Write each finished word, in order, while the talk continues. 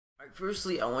Alright,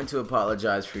 firstly, I want to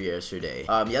apologize for yesterday.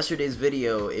 Yesterday's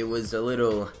video,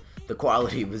 the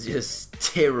quality was just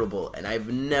terrible, and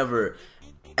I've never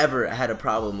ever had a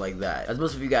problem like that. As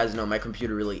most of you guys know, my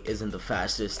computer really isn't the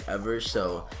fastest ever,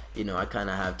 so you know, I kind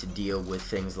of have to deal with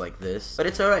things like this. But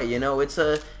it's alright, you know, it's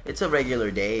a regular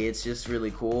day. It's just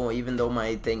really cool. Even though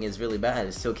my thing is really bad,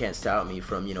 it still can't stop me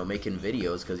from, you know, making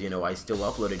videos, because, you know, I still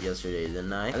uploaded yesterday,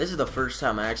 didn't I? And this is the first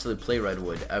time I actually play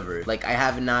Redwood ever. Like, I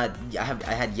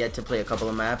had yet to play a couple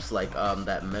of maps, like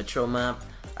that Metro map.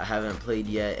 I haven't played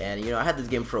yet, and you know, I had this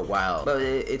game for a while, but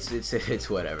it's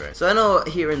whatever. So I know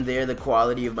here and there the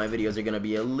quality of my videos are gonna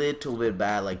be a little bit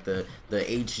bad, like the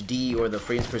HD or the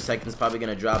frames per second is probably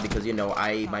gonna drop, because you know,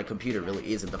 my computer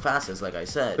really isn't the fastest, like I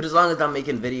said. But as long as I'm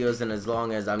making videos and as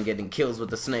long as I'm getting kills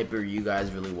with the sniper, you guys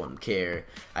really won't care,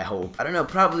 I hope. I don't know,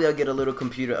 probably I'll get a little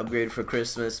computer upgrade for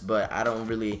Christmas, but I don't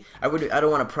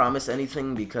want to promise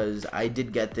anything, because I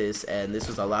did get this, and this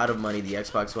was a lot of money, the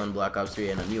Xbox One, Black Ops 3,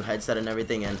 and a new headset and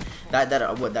everything, and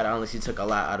that honestly took a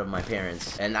lot out of my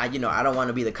parents. And I don't want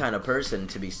to be the kind of person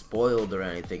to be spoiled or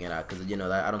anything, and because you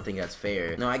know, I don't think that's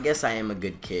fair. No, I guess I am a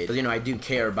good kid, because you know, I do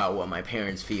care about what my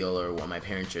parents feel or what my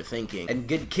parents are thinking. And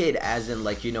good kid as in,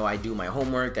 like, you know, I do my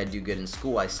homework, I do good in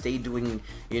school, I stay doing,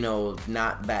 you know,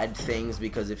 not bad things,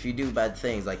 because if you do bad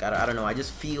things, like, I don't know, I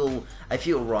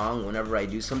feel wrong whenever I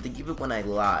do something. Even when I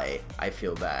lie, I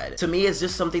feel bad. To me, it's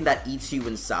just something that eats you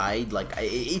inside. Like,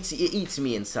 it eats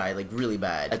me inside, like, really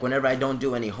bad. Like, whenever I don't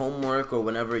do any homework, or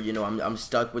whenever, you know, I'm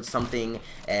stuck with something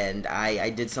and I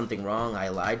did something wrong, I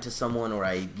lied to someone, or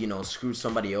I, you know, screwed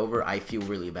somebody over, I feel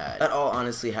really bad. That all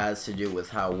honestly has to do with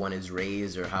how one is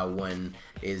raised, or how one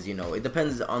is, you know, it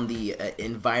depends on the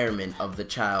environment of the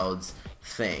child's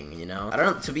thing, you know? I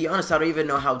don't know, to be honest, I don't even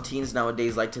know how teens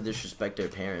nowadays like to disrespect their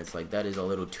parents. Like, that is a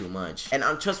little too much. And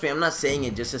trust me, I'm not saying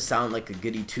it just to sound like a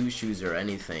goody two-shoes or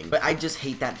anything, but I just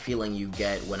hate that feeling you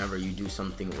get whenever you do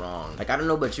something wrong. Like, I don't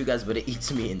know about you guys, but it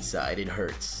eats me inside. It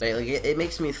hurts. Like it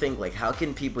makes me think, like, how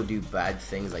can people do bad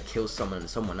things, like kill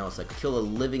someone else, like kill a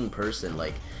living person,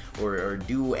 like, or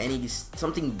do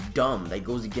something dumb that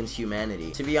goes against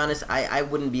humanity. To be honest, I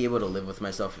wouldn't be able to live with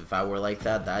myself if I were like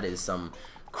that. That is some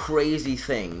crazy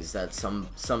things that some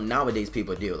nowadays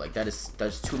people do. Like,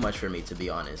 that's too much for me, to be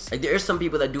honest. Like, there are some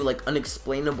people that do like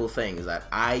unexplainable things that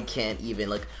I can't even,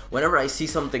 like, whenever I see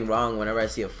something wrong, whenever I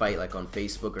see a fight, like on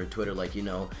Facebook or Twitter, like, you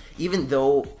know, even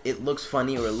though it looks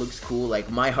funny or it looks cool, like,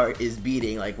 my heart is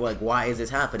beating, like, why is this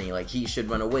happening? Like, he should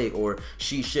run away, or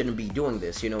she shouldn't be doing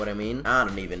this, you know what I mean? I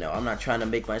don't even know. I'm not trying to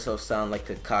make myself sound like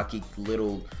a cocky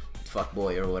little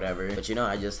fuckboy or whatever, but you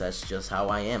know, that's just how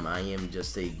I am. I am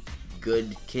just a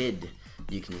good kid,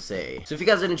 you can say. So if you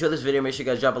guys did enjoy this video, make sure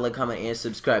you guys drop a like, comment, and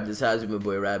subscribe. This has been my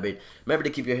boy Rabbit. Remember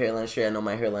to keep your hairline straight. I know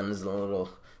my hairline is a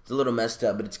little messed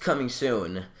up, but it's coming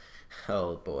soon.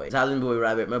 Oh boy. This has been my boy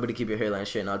Rabbit. Remember to keep your hairline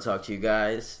straight, and I'll talk to you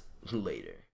guys later.